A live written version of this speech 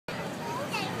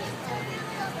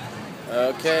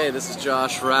Okay, this is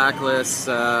Josh Rackless,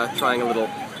 trying a little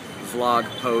vlog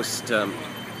post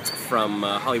from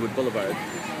Hollywood Boulevard.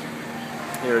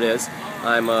 Here it is.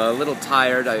 I'm a little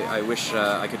tired. I wish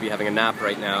I could be having a nap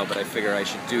right now, but I figure I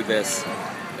should do this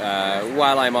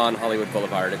while I'm on Hollywood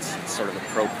Boulevard. It's sort of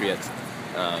appropriate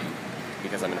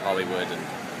because I'm in Hollywood,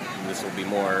 and this will be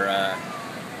more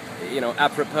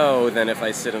apropos than if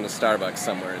I sit in a Starbucks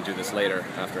somewhere and do this later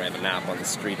after I have a nap on the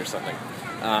street or something.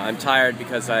 I'm tired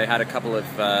because I had a couple of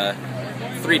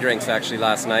 3 drinks actually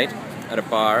last night at a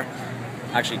bar.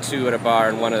 Actually 2 at a bar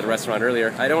and 1 at a restaurant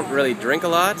earlier. I don't really drink a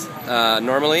lot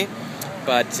normally,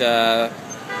 but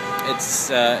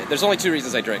there's only 2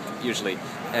 reasons I drink usually,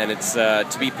 and it's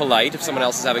to be polite if someone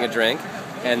else is having a drink,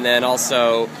 and then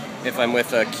also if I'm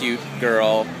with a cute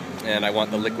girl and I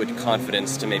want the liquid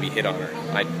confidence to maybe hit on her.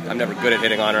 I'm never good at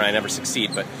hitting on her, I never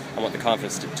succeed, but I want the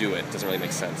confidence to do it. It doesn't really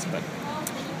make sense, but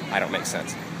I don't make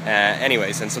sense.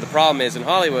 Anyways, and so the problem is in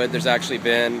Hollywood there's actually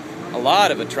been a lot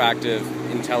of attractive,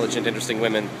 intelligent, interesting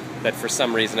women that for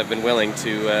some reason have been willing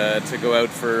to go out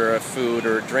for food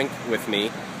or drink with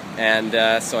me, and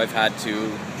so I've had to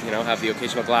have the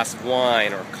occasional glass of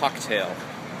wine or cocktail,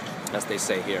 as they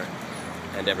say here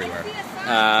and everywhere.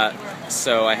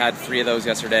 So I had 3 of those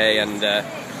yesterday, and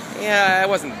yeah, I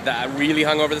wasn't really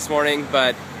hungover this morning,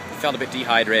 but I felt a bit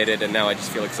dehydrated, and now I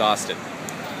just feel exhausted.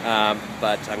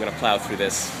 But I'm going to plow through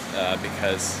this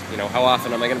because, how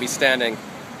often am I going to be standing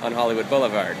on Hollywood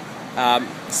Boulevard?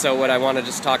 So what I want to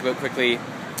just talk about quickly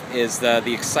is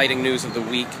the exciting news of the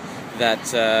week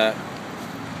that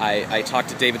I talked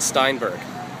to David Steinberg,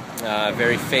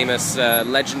 very famous,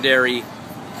 legendary,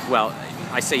 well,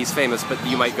 I say he's famous, but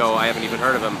you might go, I haven't even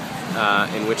heard of him,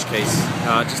 in which case,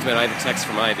 just a minute, I have a text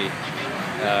from Ivy.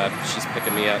 She's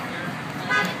picking me up.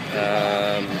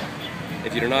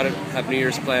 If you do not have New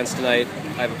Year's plans tonight,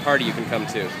 I have a party you can come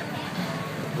to.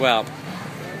 Well,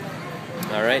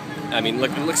 all right. I mean,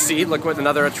 look what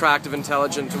another attractive,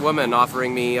 intelligent woman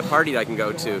offering me a party I can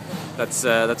go to.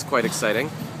 That's quite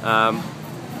exciting.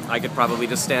 I could probably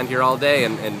just stand here all day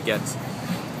and get,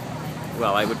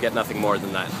 well, I would get nothing more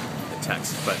than that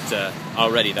text, but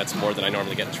already that's more than I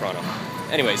normally get in Toronto.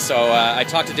 Anyway, so I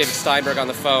talked to David Steinberg on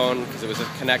the phone because it was a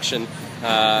connection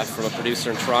from a producer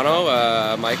in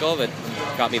Toronto, Michael, that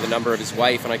got me the number of his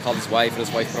wife, and I called his wife, and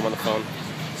his wife put him on the phone,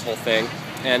 this whole thing.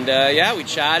 And yeah, we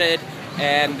chatted,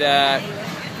 and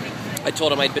I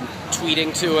told him I'd been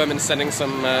tweeting to him and sending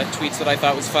some tweets that I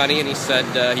thought was funny, and he said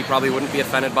he probably wouldn't be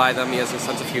offended by them. He has a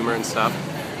sense of humor and stuff,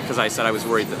 because I said I was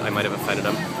worried that I might have offended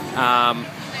him.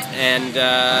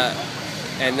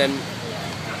 And then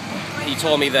he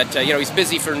told me that he's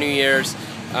busy for New Year's.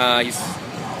 He's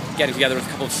getting together with a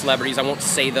couple of celebrities. I won't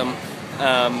say them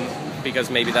because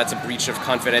maybe that's a breach of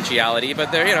confidentiality,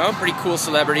 but they're pretty cool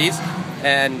celebrities.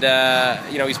 And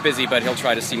he's busy, but he'll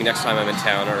try to see me next time I'm in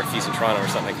town, or if he's in Toronto or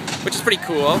something, which is pretty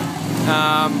cool.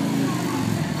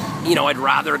 I'd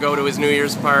rather go to his New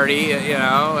Year's party,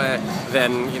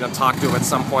 than talk to him at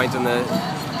some point in the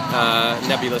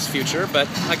nebulous future, but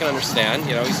I can understand,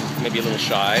 he's maybe a little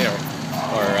shy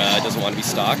or doesn't want to be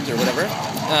stalked or whatever.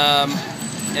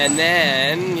 And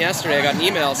then yesterday I got an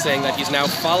email saying that he's now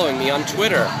following me on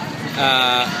Twitter,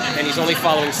 and he's only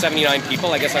following 79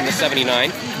 people. I guess I'm the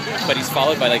 79th, but he's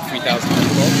followed by like 3,000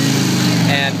 people.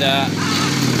 And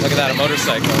look at that, a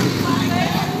motorcycle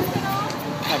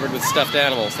covered with stuffed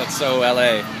animals. That's so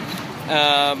LA,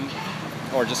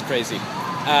 or just crazy.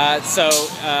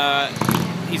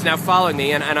 He's now following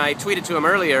me, and I tweeted to him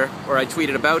earlier, or I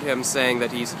tweeted about him saying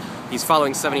that he's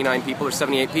following 79 people or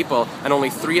 78 people, and only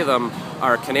 3 of them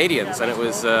are Canadians, and it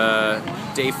was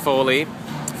Dave Foley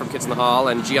from Kids in the Hall,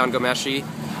 and Gian Gomeshi,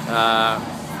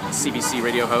 CBC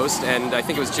radio host, and I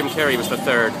think it was Jim Carrey was the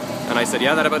 3rd, and I said,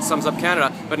 yeah, that about sums up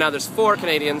Canada, but now there's 4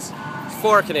 Canadians,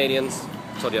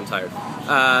 told you I'm tired,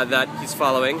 that he's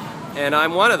following, and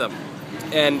I'm one of them.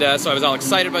 And so I was all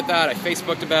excited about that. I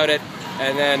Facebooked about it,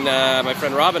 and then my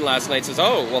friend Robin last night says,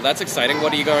 oh, well, that's exciting.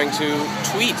 What are you going to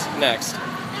tweet next?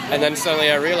 And then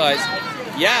suddenly I realized,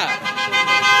 yeah.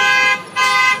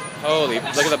 Holy,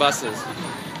 look at the buses.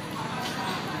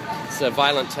 It's a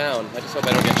violent town. I just hope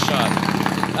I don't get shot.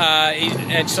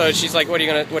 And so she's like, what are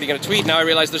you gonna tweet? Now I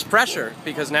realize there's pressure,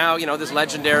 because now, this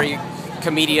legendary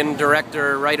comedian,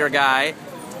 director, writer guy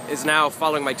is now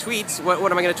following my tweets.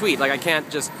 What am I gonna tweet? Like, I can't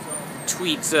just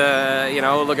tweet,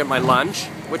 look at my lunch,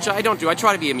 which I don't do. I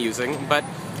try to be amusing, but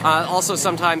also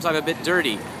sometimes I'm a bit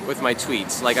dirty with my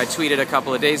tweets. Like I tweeted a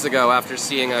couple of days ago after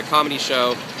seeing a comedy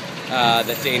show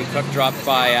that Dane Cook dropped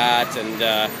by at,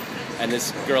 and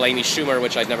this girl Amy Schumer,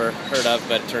 which I'd never heard of,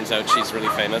 but it turns out she's really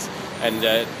famous. And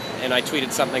I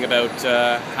tweeted something about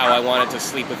how I wanted to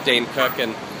sleep with Dane Cook,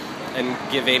 and and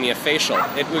give Amy a facial.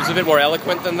 It was a bit more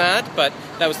eloquent than that, but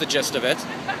that was the gist of it.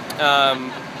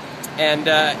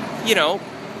 You know,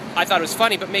 I thought it was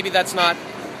funny, but maybe that's not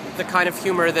the kind of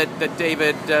humor that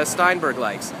David Steinberg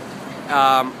likes.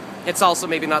 It's also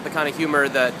maybe not the kind of humor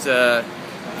that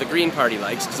the Green Party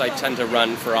likes, because I tend to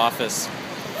run for office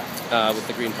with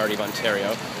the Green Party of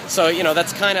Ontario. So, you know,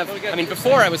 that's kind of, I mean,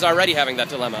 before I was already having that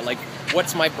dilemma, like,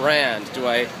 what's my brand?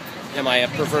 Am I a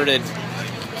perverted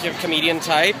comedian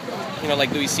type? You know,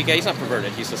 like Louis C.K., he's not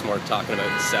perverted, he's just more talking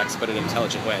about sex, but in an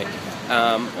intelligent way.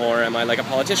 Or am I like a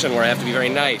politician where I have to be very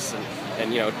nice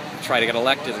and you know, try to get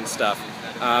elected and stuff?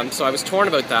 So I was torn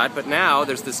about that, but now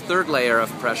there's this third layer of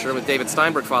pressure with David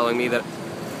Steinberg following me that,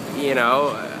 you know,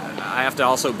 I have to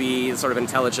also be sort of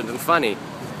intelligent and funny.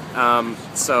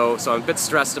 So I'm a bit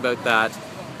stressed about that.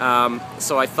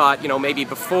 So I thought, you know, maybe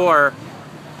before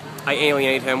I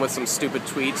alienate him with some stupid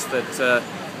tweets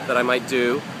that I might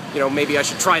do, you know, maybe I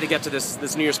should try to get to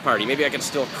this New Year's party. Maybe I can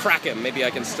still crack him. Maybe I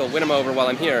can still win him over while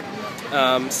I'm here.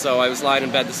 So I was lying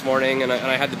in bed this morning and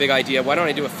I had the big idea, why don't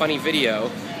I do a funny video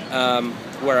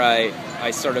where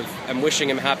I sort of am wishing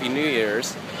him Happy New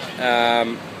Year's,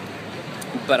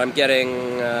 but I'm getting,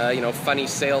 you know, funny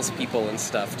salespeople and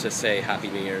stuff to say Happy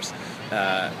New Year's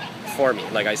for me.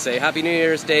 Like I say, Happy New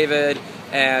Year's, David,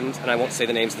 and I won't say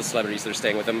the names of the celebrities that are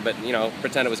staying with him, but, you know,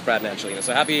 pretend it was Brad and Angelina.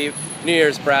 So Happy New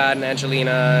Year's, Brad and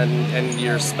Angelina, and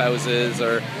your spouses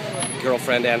or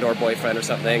girlfriend and or boyfriend or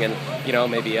something, and, you know,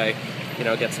 maybe I, you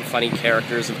know, get some funny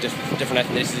characters of different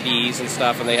ethnicities and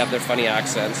stuff, and they have their funny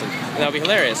accents, and that would be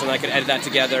hilarious, and I could edit that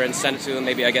together and send it to him.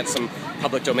 Maybe I get some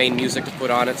public domain music to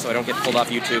put on it so I don't get pulled off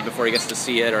YouTube before he gets to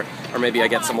see it, or maybe I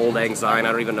get some Old Lang Syne.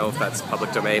 I don't even know if that's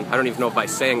public domain. I don't even know if by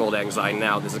saying Old Lang Syne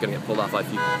now this is going to get pulled off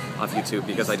YouTube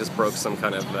because I just broke some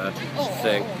kind of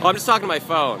thing. Oh, I'm just talking to my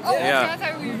phone. Oh, yeah. I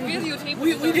thought we were videotaping.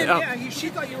 We did, Oh. yeah. She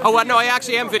thought you were. Oh, well, no, I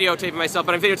actually am videotaping myself,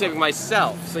 but I'm videotaping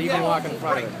myself, so you can walk in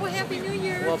front of it. Well, Happy New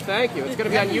Year. Well, thank you. It's going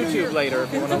to be on YouTube later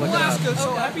if you want to From look it up. Alaska,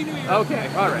 so Happy New Year. Okay,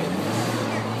 all right.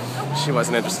 She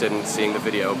wasn't interested in seeing the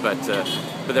video, but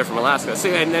they're from Alaska. So,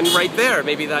 and then right there,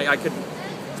 maybe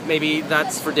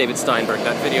that's for David Steinberg,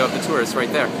 that video of the tourists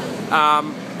right there.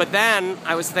 But then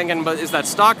I was thinking, but is that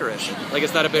stalkerish? Like,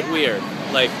 is that a bit weird?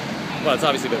 Like, well, it's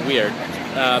obviously a bit weird,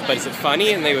 but is it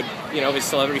funny? And they would, you know, his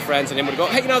celebrity friends and him would go,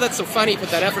 hey, you know, that's so funny, put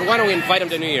that effort. Why don't we invite him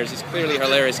to New Year's? He's clearly a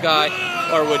hilarious guy.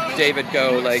 Or would David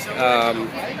go like,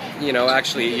 you know,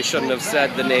 actually, you shouldn't have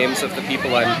said the names of the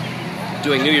people I'm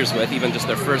doing New Year's with, even just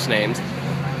their first names,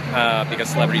 because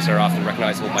celebrities are often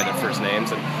recognizable by their first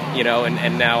names, and, you know,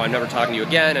 and now I'm never talking to you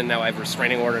again, and now I have a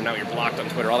restraining order, and now you're blocked on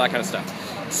Twitter, all that kind of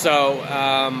stuff. So,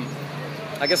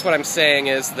 I guess what I'm saying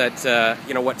is that,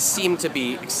 you know, what seemed to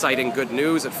be exciting good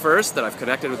news at first, that I've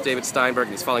connected with David Steinberg,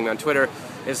 and he's following me on Twitter,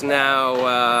 is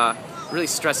now really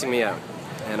stressing me out,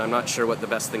 and I'm not sure what the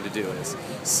best thing to do is.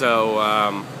 So,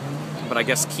 but I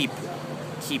guess keep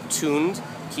tuned.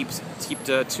 Keep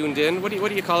tuned in. What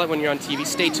do you call it when you're on TV?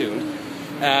 Stay tuned,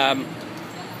 and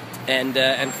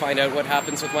find out what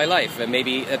happens with my life. And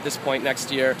maybe at this point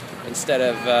next year, instead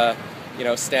of you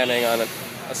know, standing on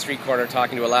a street corner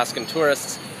talking to Alaskan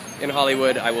tourists in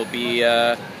Hollywood, I will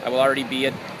already be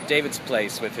at David's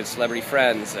place with his celebrity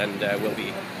friends, and we'll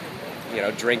be, you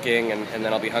know, drinking, and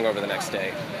then I'll be hungover the next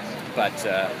day. But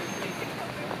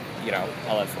you know,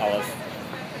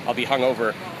 I'll be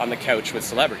hungover on the couch with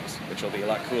celebrities, which will be a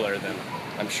lot cooler than,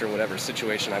 I'm sure, whatever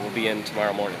situation I will be in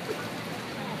tomorrow morning.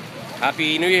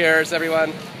 Happy New Year's,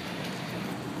 everyone!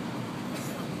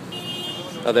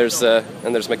 Oh,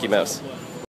 there's Mickey Mouse.